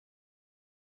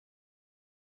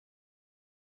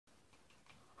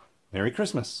Merry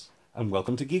Christmas and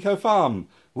welcome to GeekoFarm,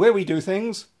 where we do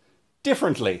things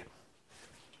differently.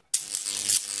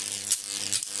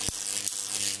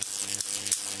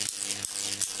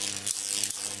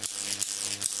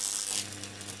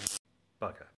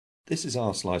 Bugger. This is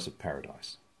our slice of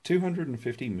paradise.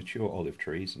 250 mature olive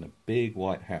trees and a big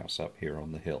white house up here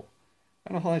on the hill,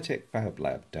 and a high-tech fab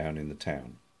lab down in the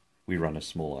town. We run a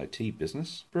small IT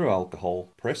business, brew alcohol,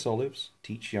 press olives,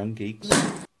 teach young geeks,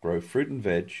 grow fruit and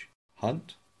veg,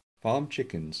 hunt, farm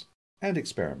chickens, and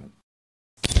experiment.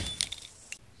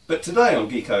 But today on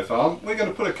GeekoFarm, we're going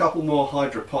to put a couple more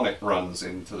hydroponic runs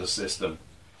into the system.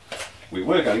 We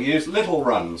were going to use little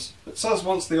runs, but Suz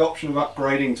wants the option of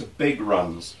upgrading to big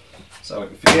runs, so we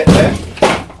can forget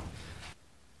them.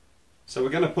 So we're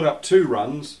going to put up 2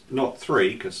 runs, not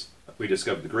 3, because we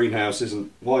discovered the greenhouse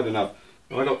isn't wide enough.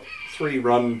 But I got 3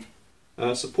 run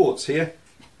supports here.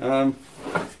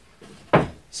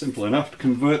 Simple enough to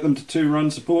convert them to 2 run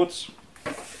supports.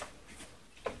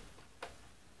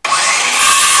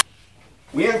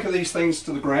 We anchor these things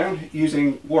to the ground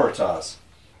using waratahs.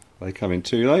 They come in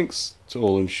 2 lengths,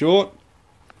 tall and short,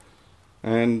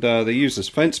 and they're used as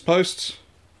fence posts.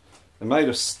 They're made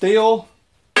of steel.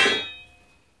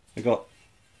 They've got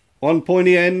one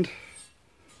pointy end,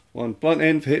 one blunt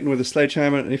end for hitting with a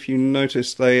sledgehammer, and if you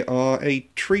notice they are a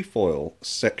trefoil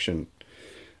section.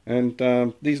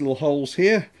 And these little holes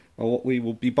here are what we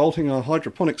will be bolting our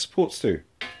hydroponic supports to.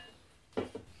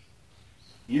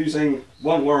 Using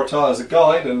one waratah as a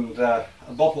guide and a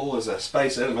bottle as a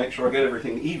spacer to make sure I get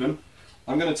everything even,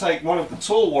 I'm going to take one of the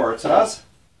tall waratahs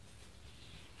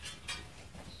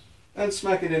and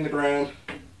smack it in the ground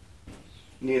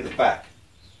near the back.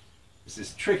 This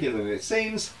is trickier than it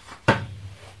seems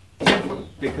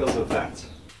because of that.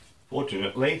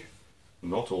 Fortunately,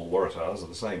 not all waratahs are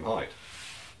the same height,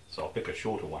 so I'll pick a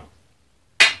shorter one.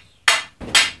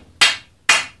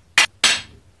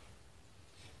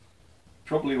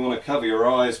 Probably want to cover your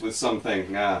eyes with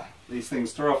something. These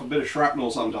things throw off a bit of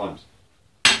shrapnel sometimes.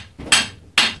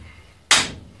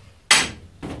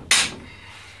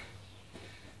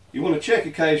 You want to check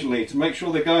occasionally to make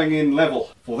sure they're going in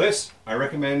level. For this, I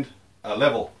recommend a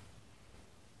level.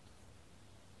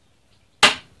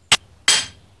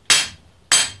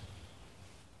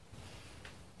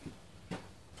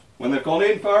 When they've gone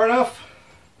in far enough,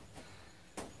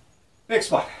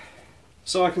 next one.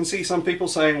 So I can see some people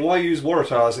saying, why use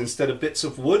waratahs instead of bits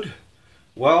of wood?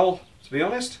 Well, to be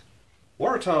honest,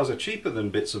 waratahs are cheaper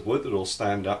than bits of wood that will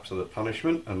stand up to the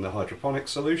punishment and the hydroponic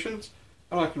solutions,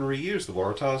 and I can reuse the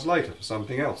waratahs later for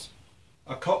something else.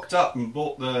 I cocked up and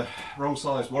bought the wrong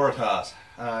size waratahs.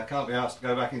 Can't be asked to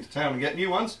go back into town and get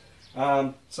new ones,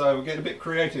 so we're getting a bit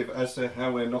creative as to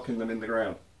how we're knocking them in the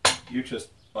ground. You just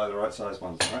buy the right size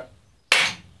ones, alright?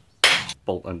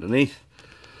 Bolt underneath.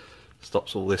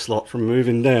 Stops all this lot from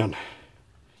moving down.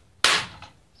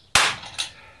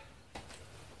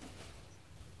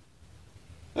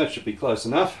 That should be close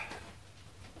enough.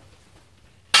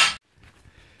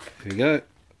 Here we go.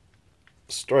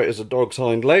 Straight as a dog's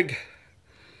hind leg.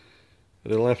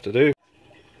 But it'll have to do.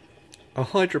 A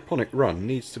hydroponic run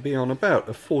needs to be on about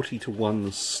a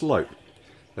 40:1 slope.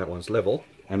 That one's level.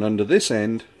 And under this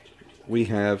end we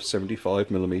have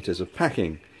 75mm of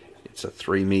packing. It's a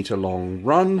 3-meter long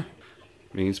run.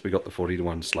 Means we got the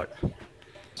 40:1 slope.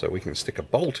 So we can stick a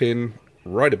bolt in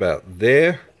right about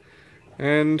there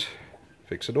and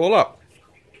fix it all up.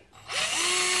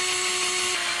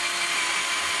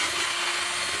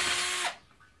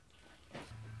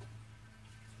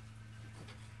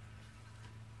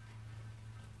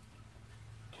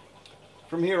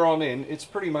 From here on in, it's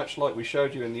pretty much like we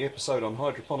showed you in the episode on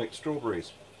hydroponic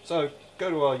strawberries. So go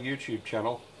to our YouTube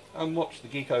channel and watch the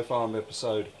GeekoFarm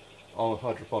episode on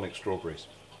hydroponic strawberries.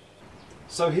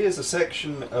 So here's a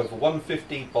section of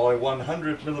 150 by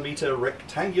 100mm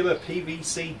rectangular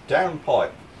PVC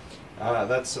downpipe.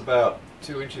 That's about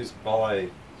 2 inches by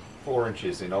 4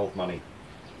 inches in old money.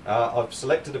 I've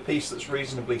selected a piece that's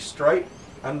reasonably straight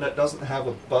and that doesn't have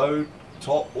a bowed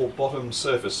top or bottom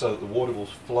surface so that the water will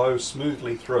flow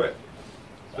smoothly through it.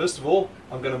 First of all,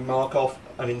 I'm going to mark off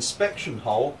an inspection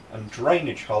hole and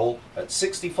drainage hole at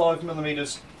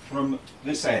 65mm from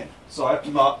this end. So I have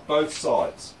to mark both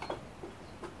sides.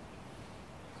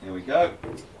 Here we go.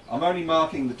 I'm only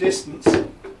marking the distance.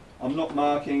 I'm not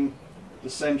marking the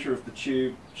centre of the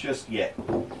tube just yet.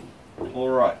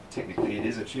 Alright, technically it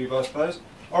is a tube, I suppose.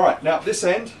 Alright, now at this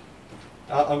end,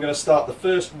 I'm going to start the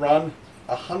first run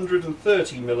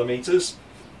 130mm,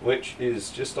 which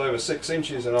is just over 6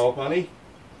 inches in old money,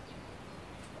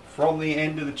 from the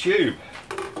end of the tube.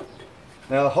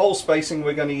 Now the hole spacing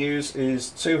we're going to use is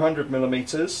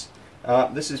 200mm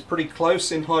This is pretty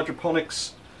close in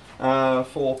hydroponics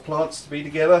for plants to be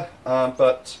together,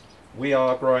 but we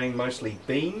are growing mostly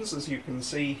beans, as you can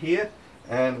see here,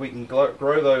 and we can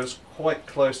grow those quite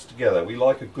close together. We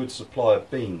like a good supply of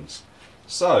beans.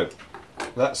 So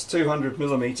that's 200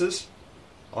 millimeters.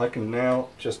 I can now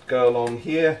just go along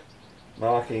here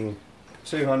marking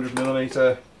 200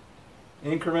 millimeter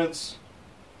increments,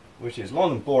 which is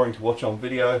long and boring to watch on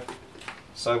video,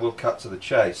 so we'll cut to the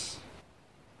chase.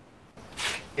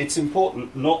 It's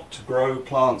important not to grow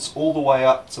plants all the way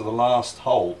up to the last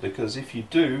hole, because if you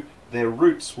do, their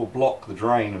roots will block the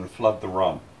drain and flood the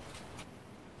run.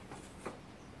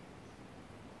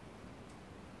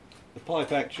 The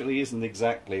pipe actually isn't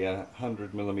exactly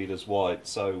 100 millimeters wide,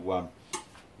 so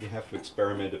you have to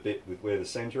experiment a bit with where the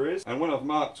center is. And when I've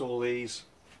marked all these,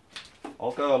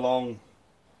 I'll go along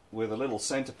with a little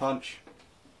center punch,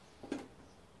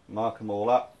 mark them all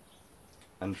up,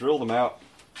 and drill them out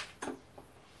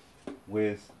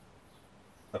with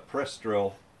a press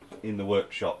drill in the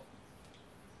workshop.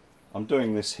 I'm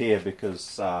doing this here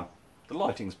because the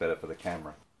lighting's better for the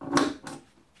camera.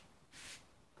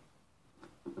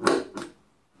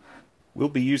 We'll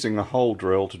be using a hole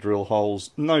drill to drill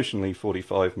holes notionally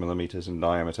 45 millimeters in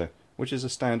diameter, which is a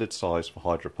standard size for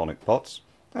hydroponic pots,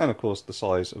 and of course the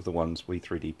size of the ones we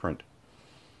 3D print.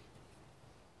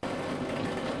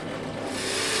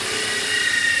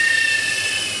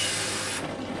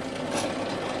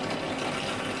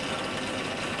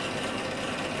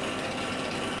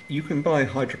 You can buy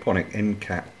hydroponic end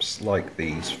caps like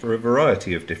these for a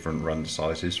variety of different run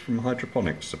sizes from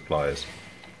hydroponics suppliers.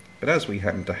 But as we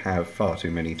happen to have far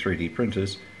too many 3D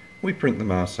printers, we print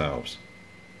them ourselves.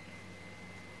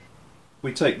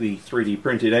 We take the 3D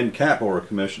printed end cap, or a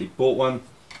commercially bought one,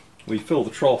 we fill the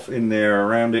trough in there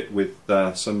around it with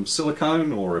some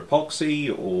silicone or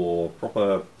epoxy or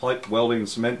proper pipe welding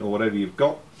cement or whatever you've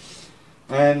got,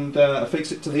 and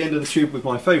affix it to the end of the tube with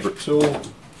my favourite tool,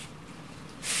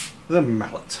 the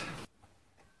mallet.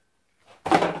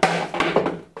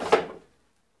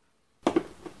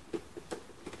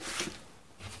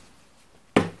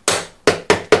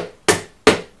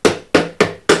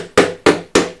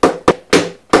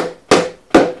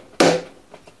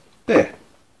 There.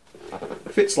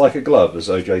 Fits like a glove, as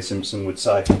O.J. Simpson would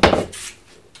say.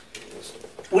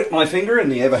 Wet my finger in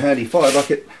the ever handy fire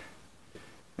bucket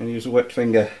and use a wet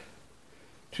finger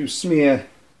to smear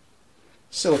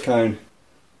silicone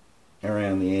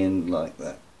around the end like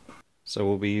that. So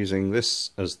we'll be using this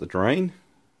as the drain,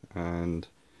 and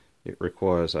it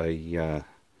requires a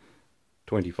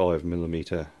 25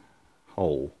 millimeter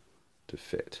hole to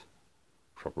fit,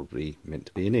 probably meant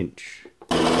to be an inch.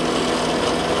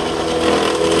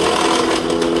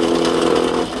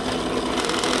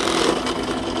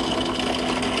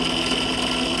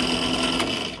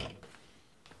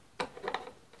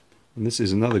 And this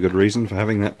is another good reason for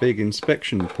having that big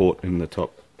inspection port in the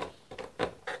top.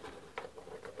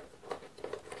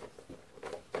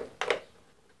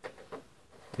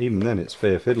 Even then it's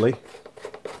fair fiddly.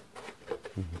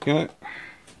 There we go.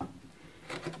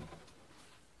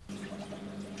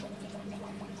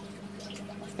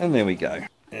 And there we go.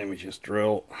 And we just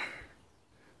drill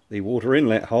the water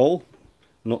inlet hole,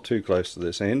 not too close to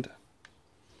this end.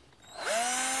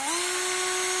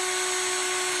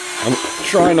 And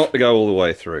try not to go all the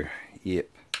way through. Yep.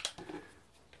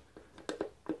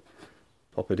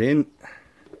 Pop it in.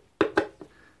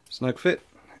 Snug fit.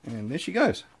 And there she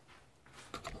goes.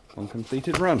 On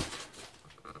completed run.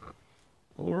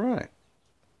 Alright.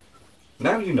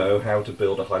 Now you know how to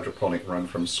build a hydroponic run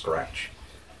from scratch.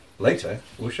 Later,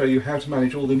 we'll show you how to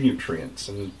manage all the nutrients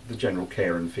and the general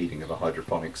care and feeding of a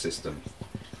hydroponic system.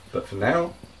 But for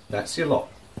now, that's your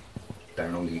lot,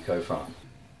 down on GeekoFarm.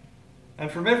 And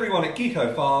from everyone at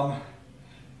GeekoFarm,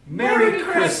 Merry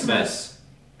Christmas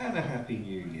and a Happy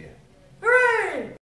New Year.